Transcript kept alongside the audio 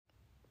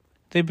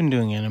They've been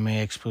doing Anime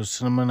Expo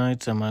cinema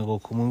nights at my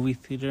local movie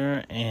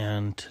theater,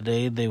 and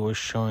today they were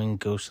showing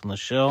Ghost in the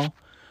Shell,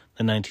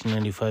 the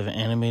 1995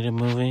 animated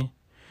movie.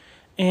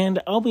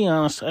 And I'll be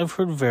honest, I've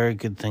heard very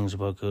good things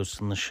about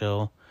Ghost in the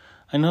Shell.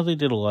 I know they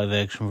did a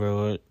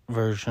live-action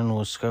version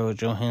with Scarlett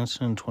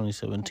Johansson in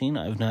 2017.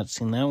 I've not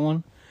seen that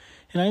one,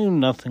 and I knew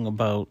nothing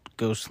about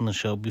Ghost in the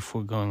Shell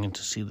before going in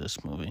to see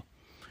this movie.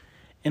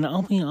 And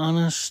I'll be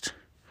honest,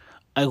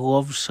 I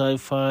love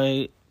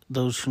sci-fi.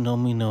 Those who know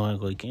me know I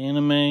like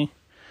anime.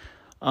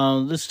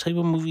 This type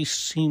of movie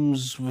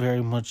seems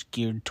very much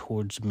geared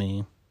towards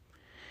me.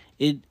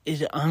 It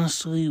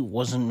honestly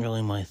wasn't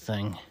really my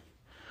thing.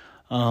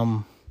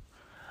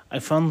 I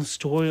found the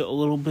story a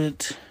little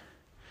bit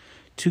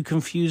too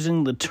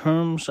confusing. The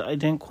terms I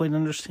didn't quite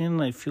understand,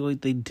 and I feel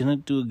like they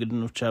didn't do a good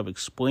enough job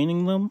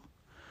explaining them.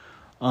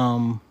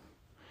 And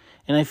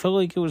I felt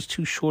like it was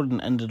too short and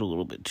ended a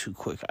little bit too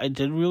quick. I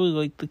did really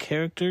like the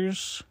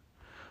characters.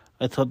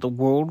 I thought the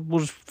world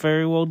was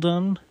very well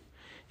done.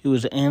 It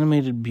was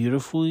animated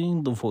beautifully.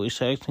 The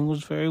voice acting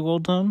was very well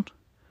done.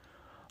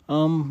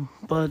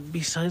 But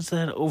besides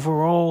that,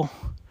 overall,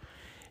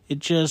 it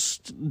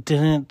just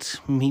didn't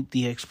meet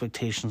the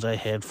expectations I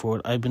had for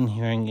it. I've been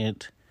hearing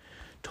it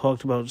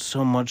talked about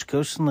so much.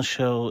 Ghost in the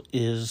Shell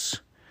is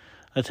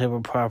a type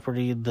of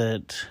property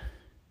that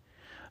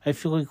I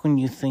feel like when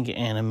you think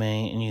anime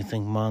and you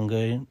think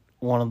manga,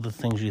 one of the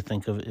things you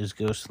think of is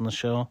Ghost in the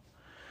Shell.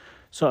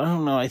 So I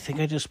don't know, I think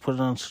I just put it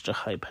on such a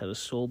high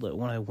pedestal that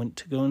when I went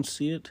to go and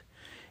see it,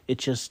 it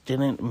just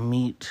didn't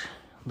meet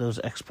those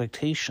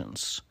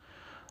expectations.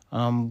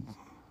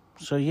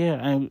 So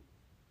yeah,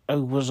 I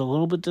was a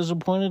little bit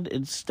disappointed.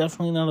 It's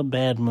definitely not a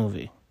bad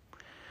movie,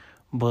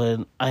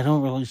 but I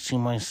don't really see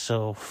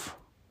myself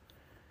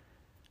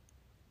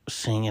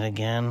seeing it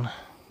again.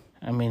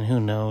 I mean,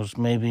 who knows,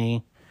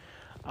 maybe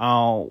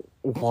I'll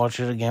watch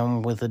it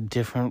again with a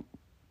different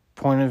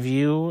point of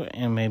view,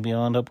 and maybe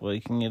I'll end up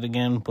liking it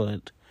again,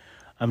 but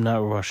I'm not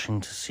rushing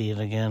to see it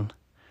again.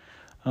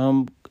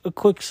 A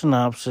quick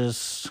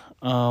synopsis.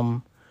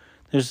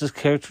 There's this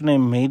character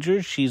named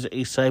Major. She's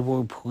a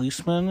cyborg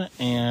policeman,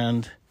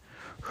 and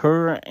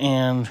her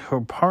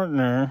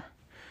partner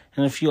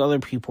and a few other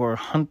people are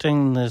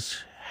hunting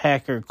this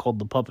hacker called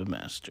the Puppet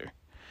Master.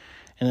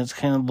 And it's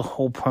kind of the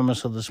whole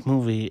premise of this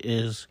movie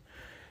is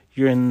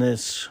you're in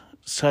this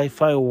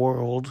sci-fi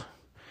world.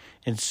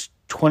 It's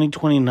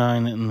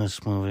 2029 in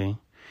this movie.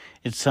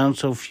 It sounds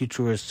so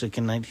futuristic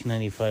in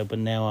 1995, but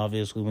now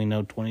obviously we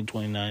know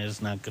 2029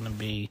 is not going to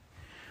be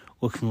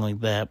looking like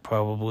that,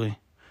 probably.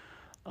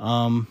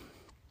 But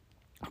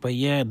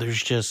yeah,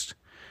 there's just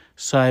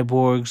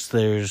cyborgs,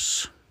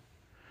 there's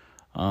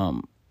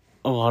a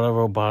lot of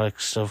robotic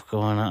stuff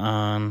going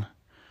on,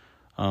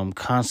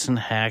 constant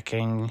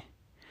hacking.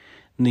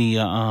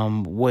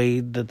 The way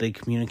that they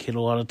communicate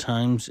a lot of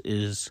times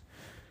is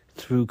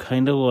through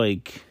kind of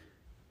like,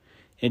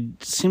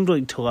 it seemed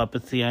like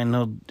telepathy. I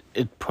know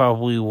it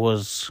probably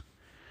was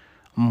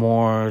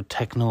more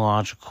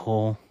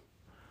technological.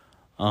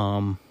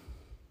 They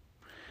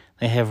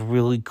have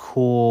really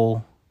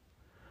cool,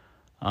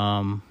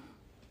 like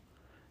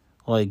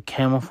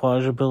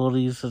camouflage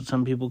abilities that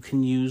some people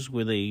can use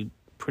where they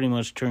pretty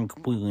much turn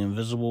completely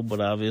invisible, but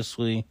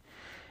obviously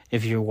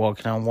if you're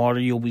walking on water,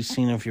 you'll be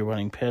seen. If you're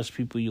running past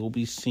people, you'll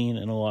be seen,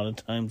 and a lot of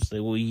times they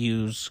will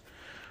use,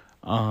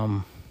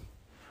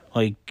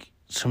 like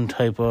some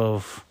type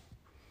of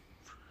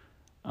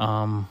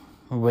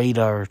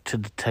radar to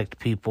detect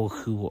people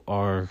who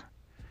are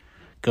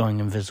going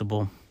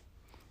invisible.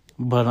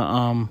 But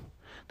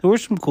there were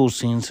some cool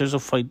scenes. There's a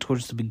fight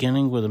towards the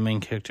beginning where the main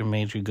character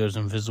Major goes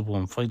invisible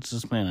and fights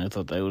this man. I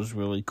thought that was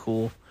really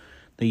cool.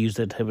 They use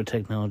that type of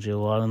technology a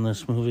lot in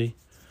this movie.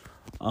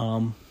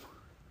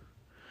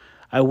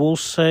 I will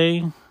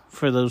say,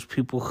 for those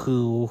people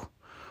who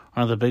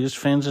are the biggest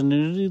fans of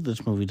nudity,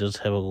 this movie does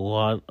have a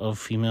lot of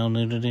female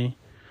nudity.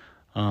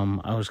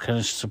 I was kind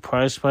of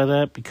surprised by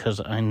that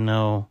because I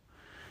know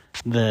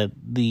that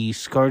the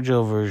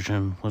ScarJo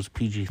version was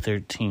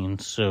PG-13,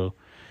 so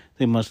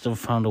they must have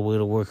found a way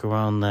to work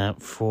around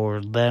that for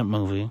that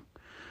movie.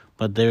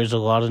 But there's a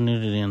lot of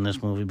nudity in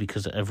this movie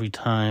because every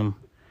time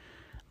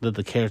that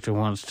the character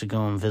wants to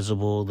go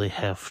invisible, they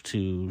have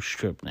to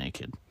strip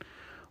naked.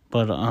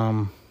 But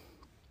I'm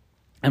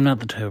not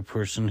the type of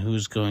person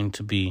who's going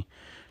to be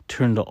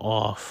turned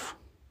off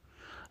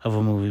of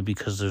a movie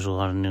because there's a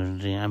lot of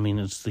nudity. I mean,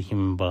 it's the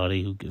human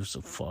body. Who gives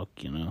a fuck,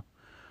 you know?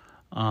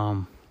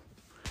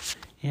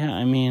 Yeah,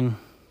 I mean,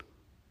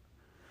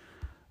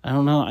 I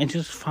don't know. I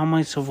just found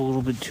myself a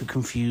little bit too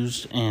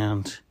confused,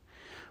 and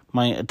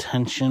my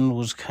attention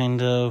was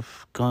kind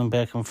of going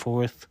back and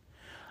forth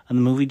on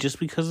the movie just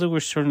because there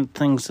were certain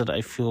things that I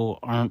feel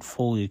aren't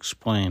fully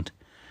explained.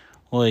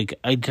 Like,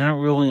 I didn't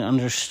really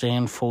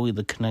understand fully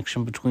the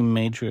connection between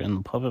Major and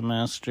the Puppet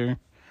Master.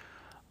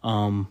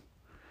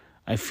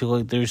 I feel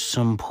like there's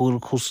some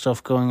political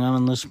stuff going on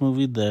in this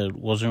movie that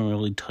wasn't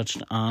really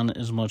touched on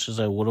as much as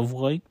I would have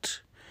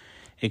liked.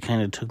 It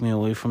kind of took me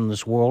away from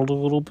this world a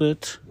little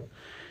bit.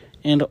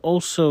 And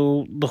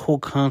also the whole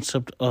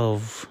concept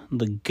of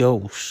the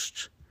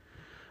ghost.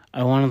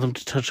 I wanted them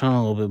to touch on a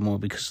little bit more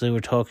because they were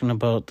talking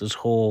about this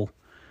whole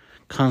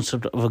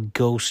concept of a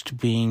ghost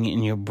being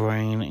in your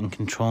brain and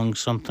controlling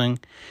something.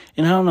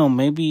 And I don't know,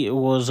 maybe it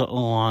was a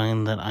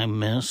line that I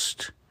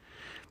missed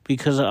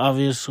because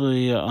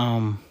obviously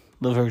the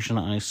version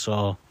I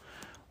saw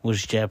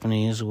was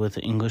Japanese with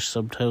English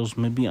subtitles.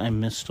 Maybe I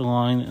missed a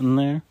line in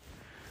there.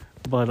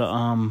 But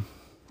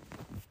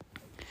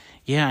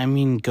yeah, I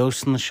mean,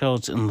 Ghost in the Shell,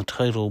 it's in the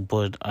title,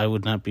 but I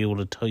would not be able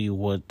to tell you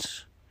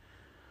what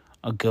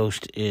a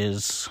ghost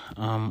is.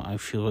 I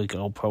feel like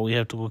I'll probably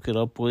have to look it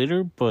up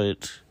later,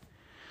 but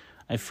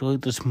I feel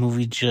like this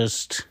movie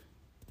just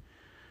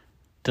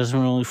doesn't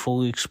really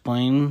fully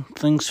explain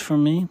things for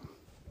me.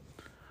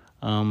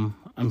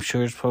 I'm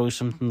sure it's probably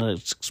something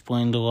that's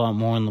explained a lot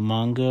more in the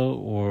manga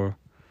or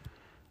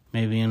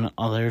maybe in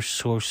other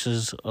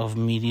sources of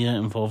media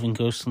involving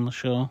Ghost in the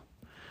Shell.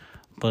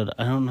 But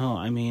I don't know,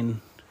 I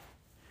mean,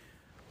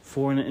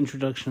 for an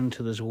introduction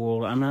to this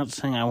world, I'm not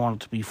saying I want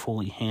it to be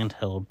fully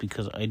handheld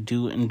because I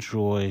do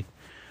enjoy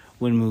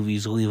when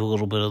movies leave a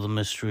little bit of the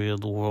mystery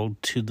of the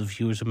world to the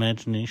viewer's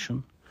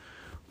imagination.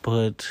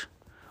 But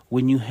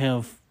when you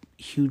have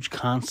huge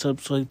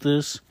concepts like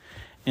this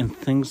and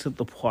things that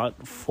the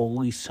plot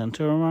fully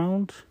center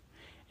around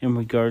in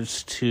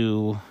regards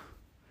to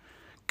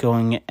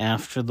going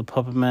after the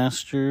puppet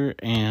master,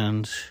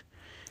 and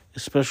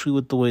especially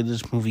with the way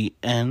this movie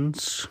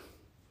ends,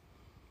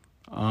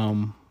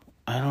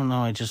 I don't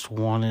know, I just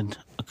wanted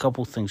a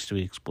couple things to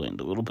be explained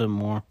a little bit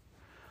more.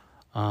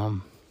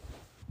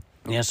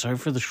 Yeah, sorry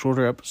for the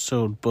shorter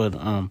episode, but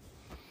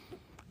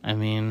I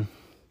mean,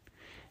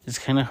 it's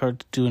kind of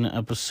hard to do an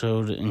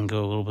episode and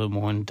go a little bit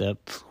more in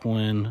depth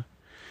when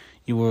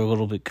you were a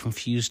little bit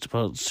confused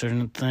about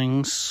certain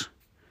things.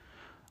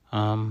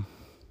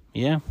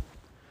 Yeah.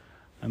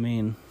 I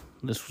mean,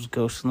 this was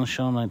Ghost in the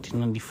Shell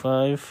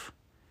 1995.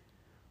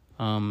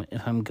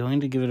 If I'm going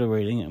to give it a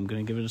rating, I'm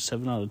going to give it a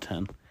 7 out of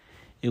 10.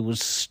 It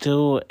was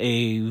still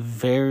a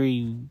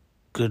very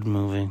good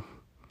movie.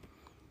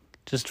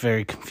 Just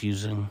very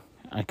confusing.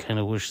 I kind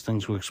of wish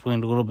things were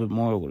explained a little bit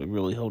more. It would have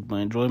really helped my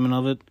enjoyment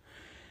of it.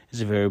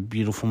 It's a very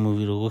beautiful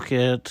movie to look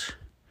at.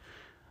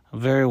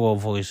 Very well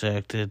voice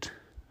acted.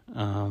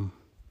 I'm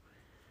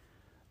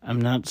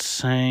not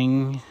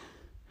saying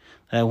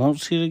that I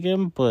won't see it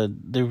again, but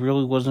there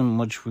really wasn't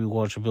much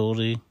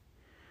rewatchability,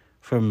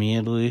 for me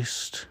at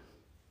least.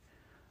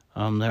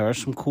 There are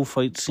some cool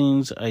fight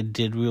scenes. I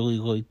did really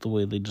like the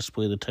way they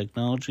display the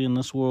technology in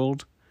this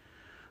world,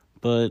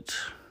 but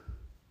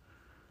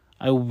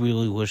I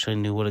really wish I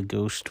knew what a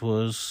ghost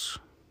was.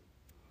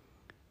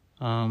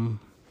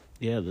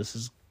 Yeah, this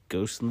is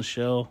Ghost in the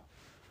Shell.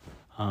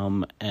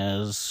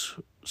 As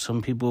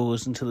some people who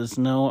listen to this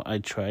know, I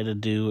try to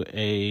do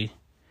a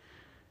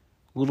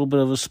little bit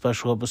of a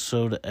special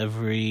episode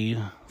every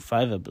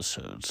 5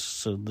 episodes.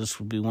 So this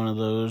would be one of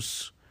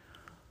those.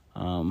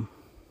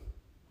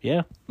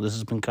 Yeah, this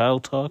has been Kyle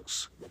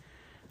Talks.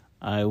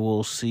 I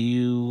will see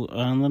you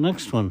on the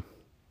next one.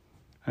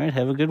 All right,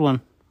 have a good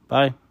one.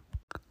 Bye.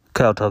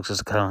 Kyle Talks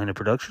is a Kyle Haney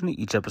production.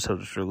 Each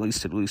episode is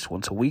released at least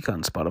once a week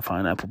on Spotify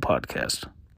and Apple Podcasts.